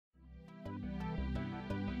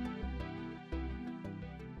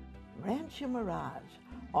Rancho Mirage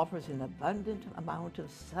offers an abundant amount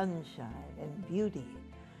of sunshine and beauty,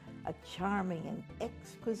 a charming and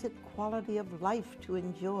exquisite quality of life to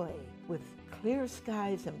enjoy, with clear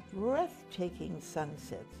skies and breathtaking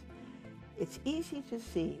sunsets. It's easy to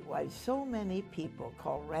see why so many people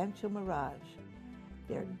call Rancho Mirage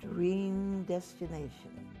their dream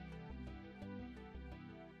destination.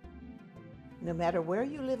 No matter where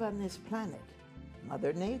you live on this planet,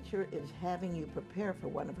 Mother Nature is having you prepare for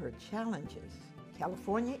one of her challenges.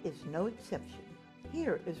 California is no exception.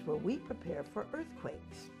 Here is where we prepare for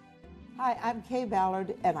earthquakes. Hi, I'm Kay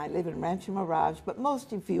Ballard, and I live in Rancho Mirage, but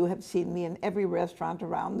most of you have seen me in every restaurant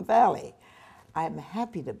around the valley. I'm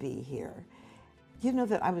happy to be here. You know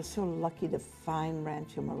that I was so lucky to find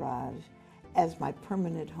Rancho Mirage as my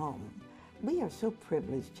permanent home. We are so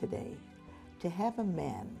privileged today to have a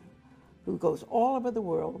man who goes all over the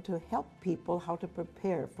world to help people how to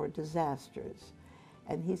prepare for disasters.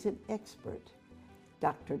 And he's an expert,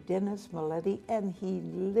 Dr. Dennis Maletti, and he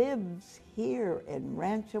lives here in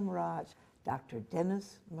Rancho Mirage. Dr.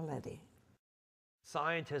 Dennis Maletti.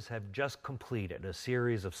 Scientists have just completed a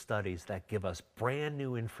series of studies that give us brand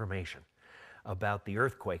new information about the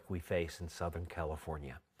earthquake we face in Southern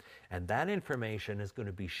California. And that information is going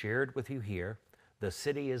to be shared with you here. The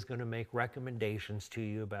city is going to make recommendations to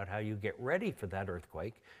you about how you get ready for that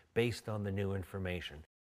earthquake based on the new information.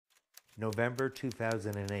 November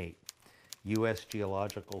 2008, U.S.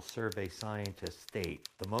 Geological Survey scientists state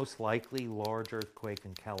the most likely large earthquake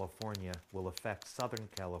in California will affect Southern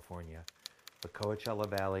California, the Coachella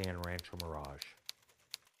Valley, and Rancho Mirage.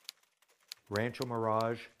 Rancho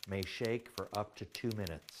Mirage may shake for up to 2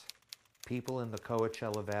 minutes. People in the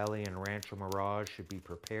Coachella Valley and Rancho Mirage should be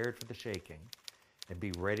prepared for the shaking and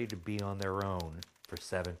be ready to be on their own for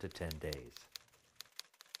 7 to 10 days.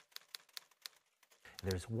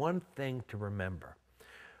 There's one thing to remember.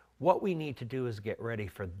 What we need to do is get ready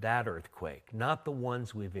for that earthquake, not the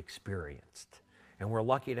ones we've experienced. And we're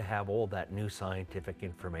lucky to have all that new scientific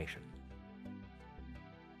information.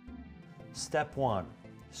 Step 1,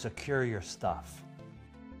 secure your stuff.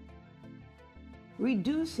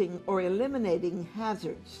 Reducing or eliminating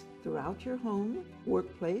hazards throughout your home,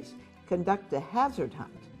 workplace. Conduct a hazard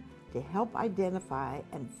hunt to help identify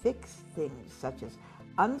and fix things such as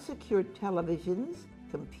unsecured televisions,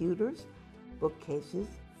 computers, bookcases,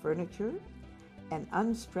 furniture, and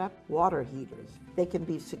unstrapped water heaters. They can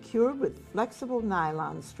be secured with flexible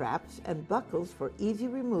nylon straps and buckles for easy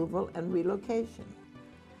removal and relocation.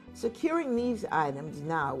 Securing these items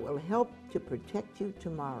now will help to protect you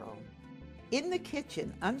tomorrow. In the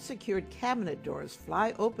kitchen, unsecured cabinet doors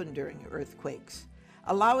fly open during earthquakes,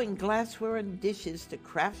 allowing glassware and dishes to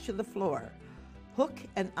crash to the floor. Hook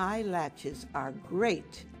and eye latches are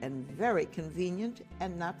great and very convenient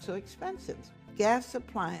and not so expensive. Gas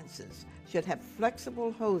appliances should have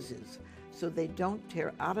flexible hoses so they don't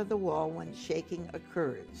tear out of the wall when shaking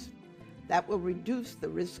occurs. That will reduce the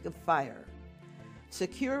risk of fire.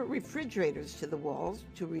 Secure refrigerators to the walls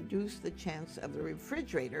to reduce the chance of the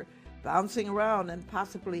refrigerator bouncing around and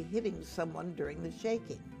possibly hitting someone during the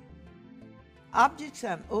shaking. Objects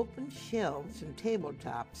on open shelves and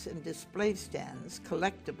tabletops and display stands,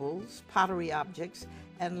 collectibles, pottery objects,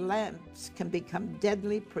 and lamps can become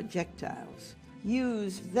deadly projectiles.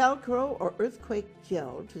 Use Velcro or earthquake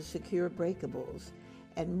gel to secure breakables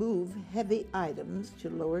and move heavy items to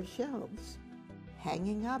lower shelves.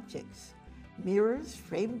 Hanging objects. Mirrors,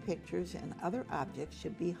 framed pictures, and other objects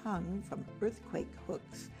should be hung from earthquake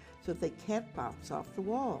hooks so they can't bounce off the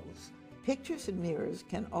walls. Pictures and mirrors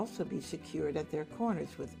can also be secured at their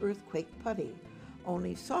corners with earthquake putty.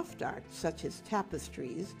 Only soft art, such as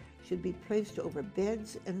tapestries, should be placed over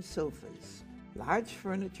beds and sofas. Large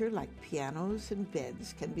furniture like pianos and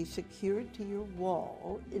beds can be secured to your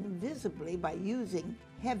wall invisibly by using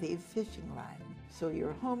heavy fishing line, so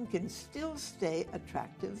your home can still stay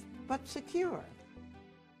attractive but secure.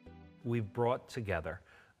 We've brought together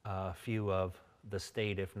a few of the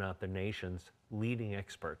state, if not the nation's, leading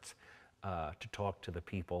experts to talk to the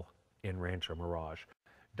people in Rancho Mirage.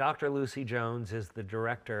 Dr. Lucy Jones is the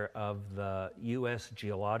director of the U.S.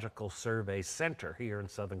 Geological Survey Center here in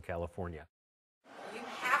Southern California. You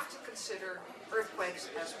have to consider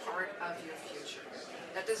earthquakes as part of your future.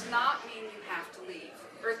 That does not mean you have to leave.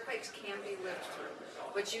 Earthquakes can be lived through,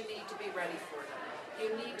 but you need to be ready for them.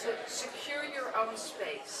 You need to secure your own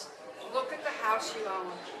space. Look at the house you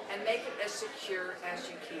own and make it as secure as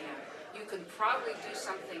you can. You can probably do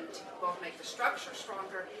something to both make the structure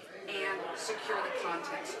stronger and secure the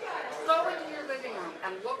contents. Go into your living room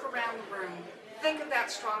and look around the room. Think of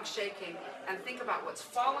that strong shaking and think about what's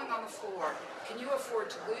falling on the floor. Can you afford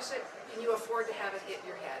to lose it? Can you afford to have it hit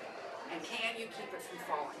your head? And can you keep it from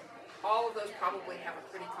falling? All of those probably have a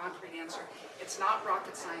pretty concrete answer. It's not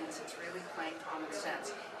rocket science, it's really plain common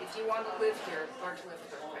sense. If you want to live here, learn to live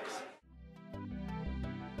with earthquakes.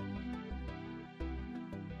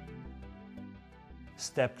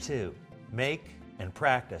 Step 2, make and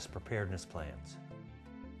practice preparedness plans.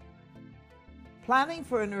 Planning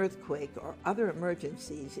for an earthquake or other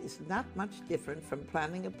emergencies is not much different from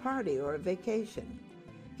planning a party or a vacation.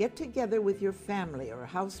 Get together with your family or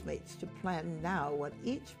housemates to plan now what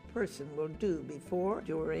each person will do before,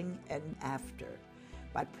 during, and after.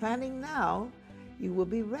 By planning now, you will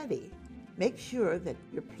be ready. Make sure that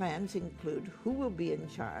your plans include who will be in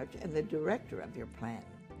charge and the director of your plan.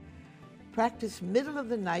 Practice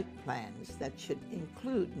middle-of-the-night plans that should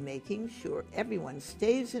include making sure everyone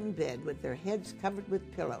stays in bed with their heads covered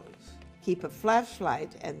with pillows. Keep a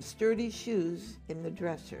flashlight and sturdy shoes in the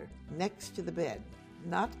dresser next to the bed,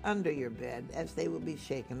 not under your bed, as they will be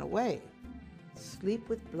shaken away. Sleep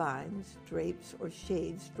with blinds, drapes, or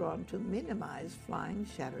shades drawn to minimize flying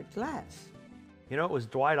shattered glass. You know, it was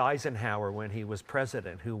Dwight Eisenhower when he was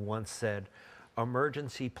president who once said,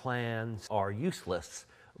 emergency plans are useless,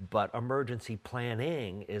 but emergency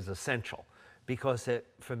planning is essential because it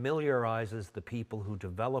familiarizes the people who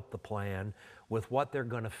develop the plan with what they're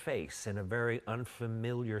going to face in a very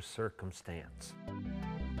unfamiliar circumstance.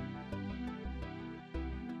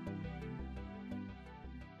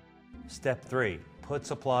 Step 3, put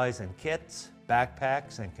supplies in kits,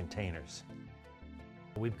 backpacks, and containers.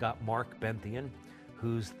 We've got Mark Benthian,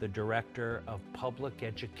 who's the Director of Public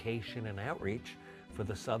Education and Outreach for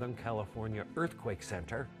the Southern California Earthquake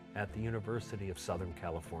Center at the University of Southern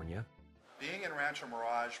California. Being in Rancho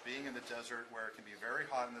Mirage, being in the desert where it can be very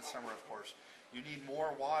hot in the summer, of course, you need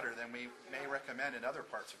more water than we may recommend in other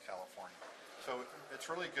parts of California. So it's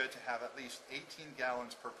really good to have at least 18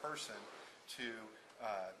 gallons per person to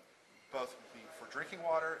both be for drinking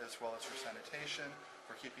water as well as for sanitation,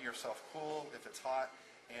 for keeping yourself cool if it's hot,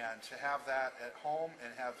 and to have that at home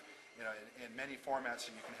and have, you know, in many formats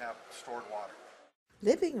so you can have stored water.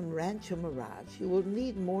 Living in Rancho Mirage, you will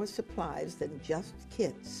need more supplies than just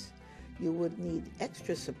kits. You would need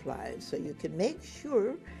extra supplies so you can make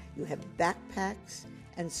sure you have backpacks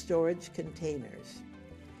and storage containers.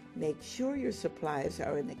 Make sure your supplies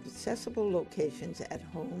are in accessible locations at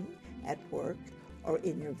home, at work, or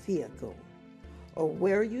in your vehicle, or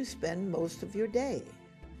where you spend most of your day.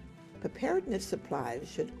 Preparedness supplies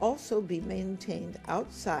should also be maintained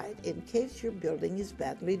outside in case your building is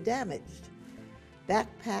badly damaged.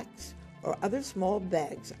 Backpacks or other small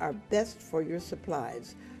bags are best for your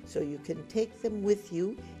supplies, so you can take them with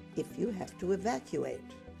you if you have to evacuate.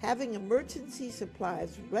 Having emergency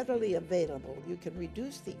supplies readily available, you can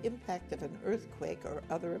reduce the impact of an earthquake or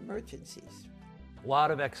other emergencies. A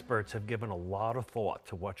lot of experts have given a lot of thought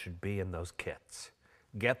to what should be in those kits.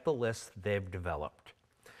 Get the list they've developed.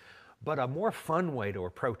 But a more fun way to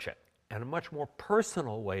approach it, and a much more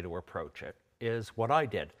personal way to approach it, is what I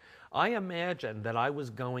did. I imagined that I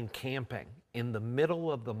was going camping in the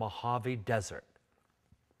middle of the Mojave Desert,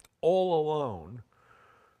 all alone,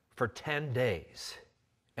 for 10 days.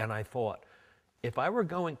 And I thought, if I were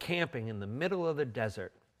going camping in the middle of the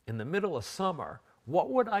desert, in the middle of summer,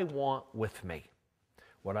 what would I want with me?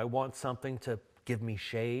 Would I want something to give me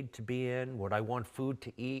shade to be in? Would I want food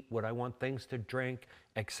to eat? Would I want things to drink,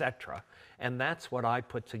 etc.? And that's what I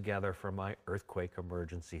put together for my earthquake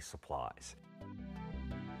emergency supplies.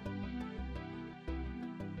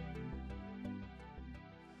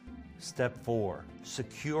 Step 4,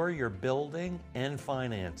 secure your building and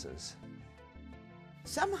finances.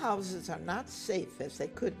 Some houses are not safe as they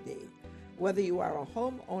could be. Whether you are a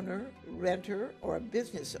homeowner, renter, or a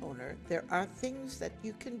business owner, there are things that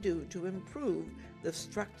you can do to improve the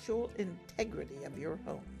structural integrity of your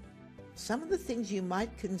home. Some of the things you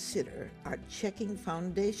might consider are checking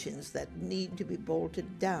foundations that need to be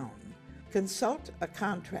bolted down. Consult a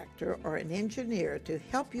contractor or an engineer to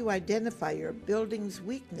help you identify your building's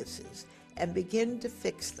weaknesses and begin to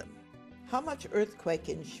fix them. How much earthquake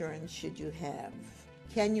insurance should you have?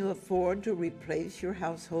 Can you afford to replace your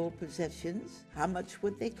household possessions? How much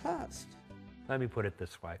would they cost? Let me put it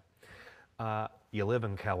this way. You live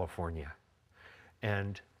in California,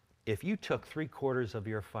 and if you took 3/4 of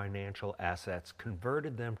your financial assets,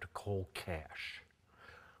 converted them to cold cash,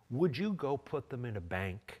 would you go put them in a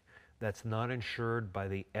bank that's not insured by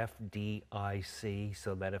the FDIC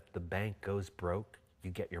so that if the bank goes broke,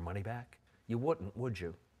 you get your money back? You wouldn't, would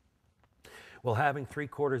you? Well, having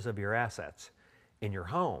 3/4 of your assets in your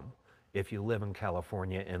home, if you live in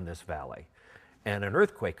California in this valley, and an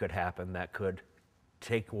earthquake could happen that could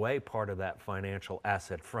take away part of that financial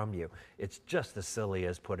asset from you. It's just as silly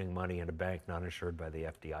as putting money in a bank not insured by the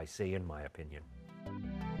FDIC, in my opinion.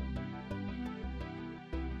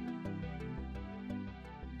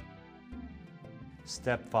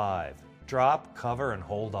 Step 5, drop, cover, and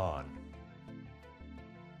hold on.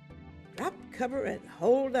 Drop, cover, and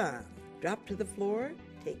hold on. Drop to the floor,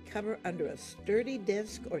 take cover under a sturdy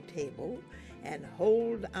desk or table, and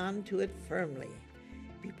hold on to it firmly.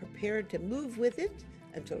 Be prepared to move with it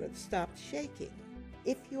until it stops shaking.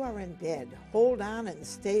 If you are in bed, hold on and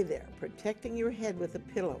stay there, protecting your head with a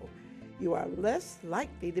pillow. You are less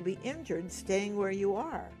likely to be injured staying where you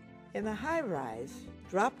are. In a high rise,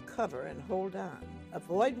 drop, cover, and hold on.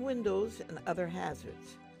 Avoid windows and other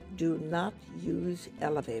hazards. Do not use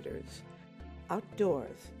elevators.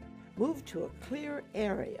 Outdoors, move to a clear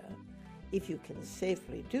area if you can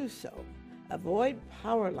safely do so. Avoid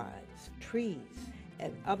power lines, trees,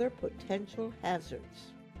 and other potential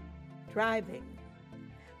hazards. Driving,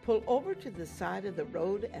 pull over to the side of the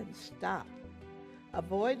road and stop.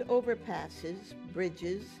 Avoid overpasses,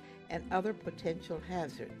 bridges, and other potential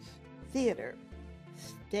hazards. Theater,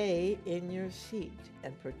 stay in your seat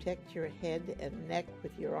and protect your head and neck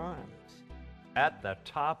with your arms. At the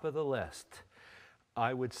top of the list,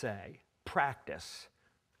 I would say practice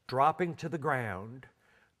dropping to the ground,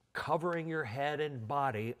 covering your head and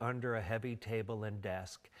body under a heavy table and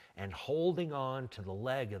desk, and holding on to the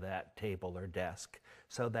leg of that table or desk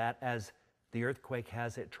so that as the earthquake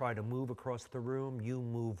has it try to move across the room, you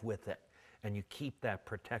move with it and you keep that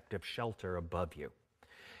protective shelter above you.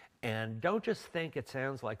 And don't just think it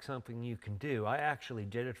sounds like something you can do. I actually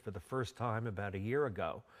did it for the first time about a year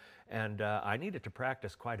ago, and I needed to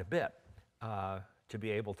practice quite a bit to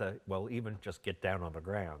be able to, well, even just get down on the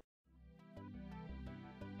ground.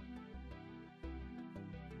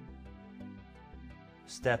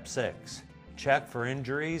 Step 6, check for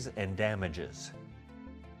injuries and damages.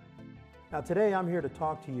 Now today I'm here to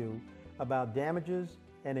talk to you about damages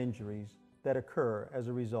and injuries that occur as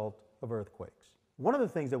a result of earthquakes. One of the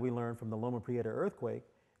things that we learned from the Loma Prieta earthquake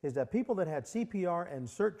is that people that had CPR and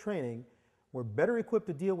CERT training were better equipped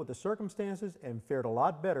to deal with the circumstances and fared a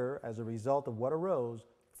lot better as a result of what arose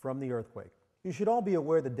from the earthquake. You should all be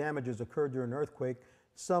aware that damages occurred during an earthquake,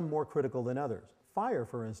 some more critical than others. Fire,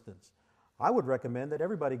 for instance. I would recommend that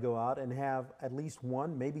everybody go out and have at least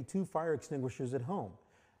 1, maybe 2 fire extinguishers at home.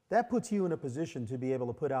 That puts you in a position to be able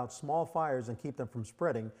to put out small fires and keep them from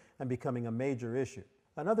spreading and becoming a major issue.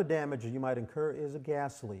 Another damage that you might incur is a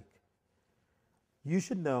gas leak. You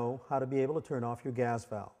should know how to be able to turn off your gas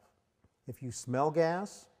valve. If you smell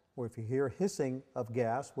gas, or if you hear hissing of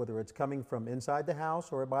gas, whether it's coming from inside the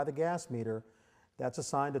house or by the gas meter, that's a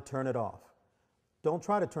sign to turn it off. Don't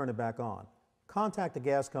try to turn it back on. Contact the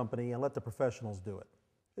gas company and let the professionals do it.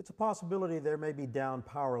 It's a possibility there may be down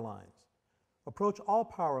power lines. Approach all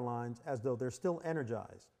power lines as though they're still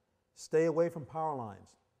energized. Stay away from power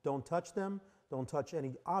lines. Don't touch them. Don't touch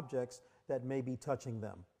any objects that may be touching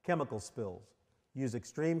them. Chemical spills. Use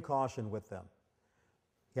extreme caution with them.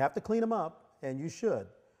 You have to clean them up, and you should.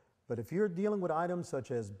 But if you're dealing with items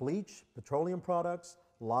such as bleach, petroleum products,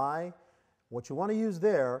 lye, what you want to use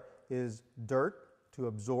there is dirt to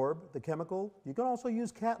absorb the chemical. You can also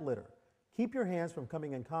use cat litter. Keep your hands from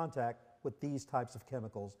coming in contact with these types of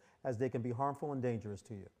chemicals as they can be harmful and dangerous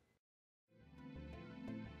to you.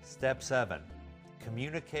 Step 7,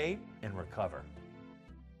 communicate and recover.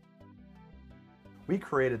 We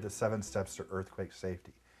created the 7 steps to earthquake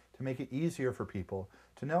safety to make it easier for people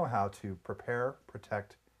to know how to prepare,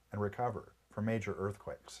 protect, and recover from major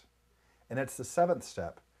earthquakes. And it's the 7th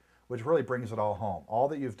step which really brings it all home. All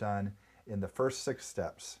that you've done in the first 6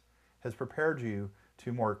 steps has prepared you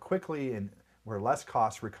to more quickly and where less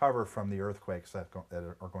costs recover from the earthquakes that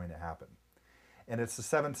are going to happen. And it's the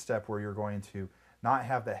 7th step where you're going to not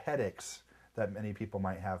have the headaches that many people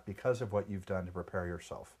might have because of what you've done to prepare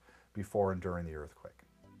yourself before and during the earthquake.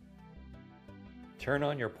 Turn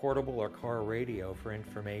on your portable or car radio for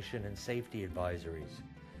information and safety advisories.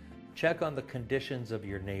 Check on the conditions of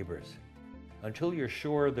your neighbors. Until you're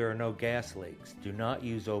sure there are no gas leaks, do not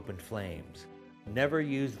use open flames. Never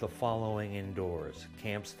use the following indoors: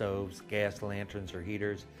 camp stoves, gas lanterns or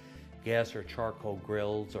heaters, gas or charcoal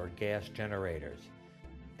grills, or gas generators.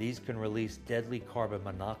 These can release deadly carbon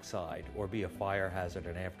monoxide or be a fire hazard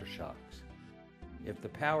and aftershocks. If the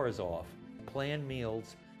power is off, plan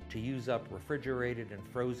meals to use up refrigerated and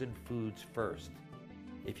frozen foods first.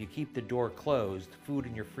 If you keep the door closed, food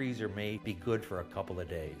in your freezer may be good for a couple of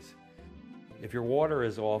days. If your water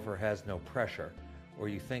is off or has no pressure, or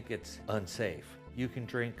you think it's unsafe, you can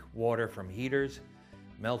drink water from heaters,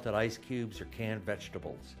 melted ice cubes, or canned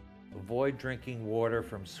vegetables. Avoid drinking water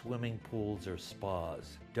from swimming pools or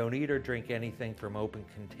spas. Don't eat or drink anything from open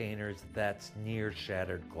containers that's near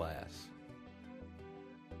shattered glass.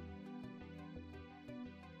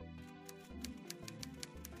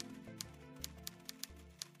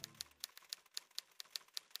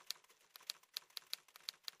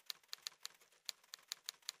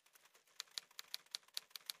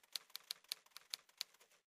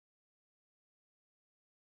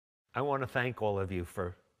 I want to thank all of you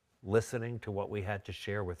for listening to what we had to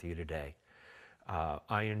share with you today.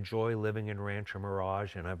 I enjoy living in Rancho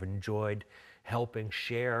Mirage, and I've enjoyed helping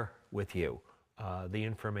share with you the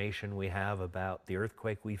information we have about the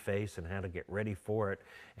earthquake we face and how to get ready for it,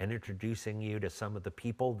 and introducing you to some of the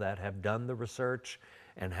people that have done the research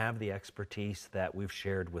and have the expertise that we've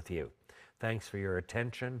shared with you. Thanks for your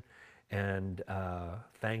attention, and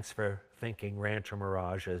thanks for thinking Rancho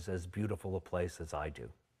Mirage is as beautiful a place as I do.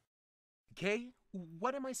 Kay,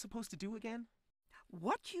 what am I supposed to do again?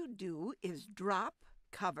 What you do is drop,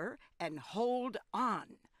 cover, and hold on.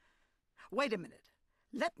 Wait a minute.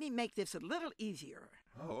 Let me make this a little easier.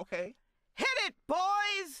 Oh, okay. Hit it,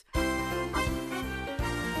 boys!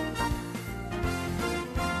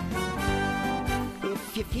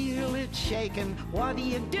 If you feel it shaking, what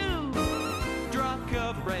do? Drop,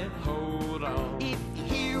 cover, and hold on. If you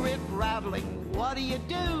hear it rattling, what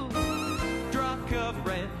do? Drop,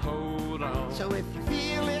 cover, and hold on. So if you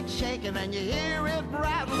feel it shaking and you hear it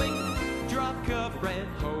rattling, Drop, cover, and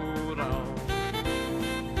hold on.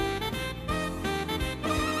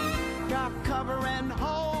 drop, cover, and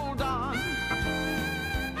hold on.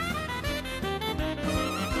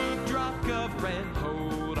 Drop, cover, and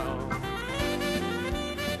hold on.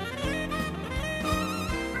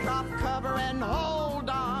 Drop, cover, and hold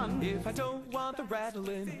on. If I don't want the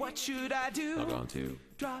rattling, what should I do? Log on to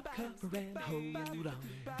Drop, cover, and hold on.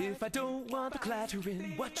 If I don't want the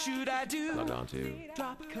clattering, what should I do? log on to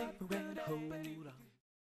Drop, cover, and hold on.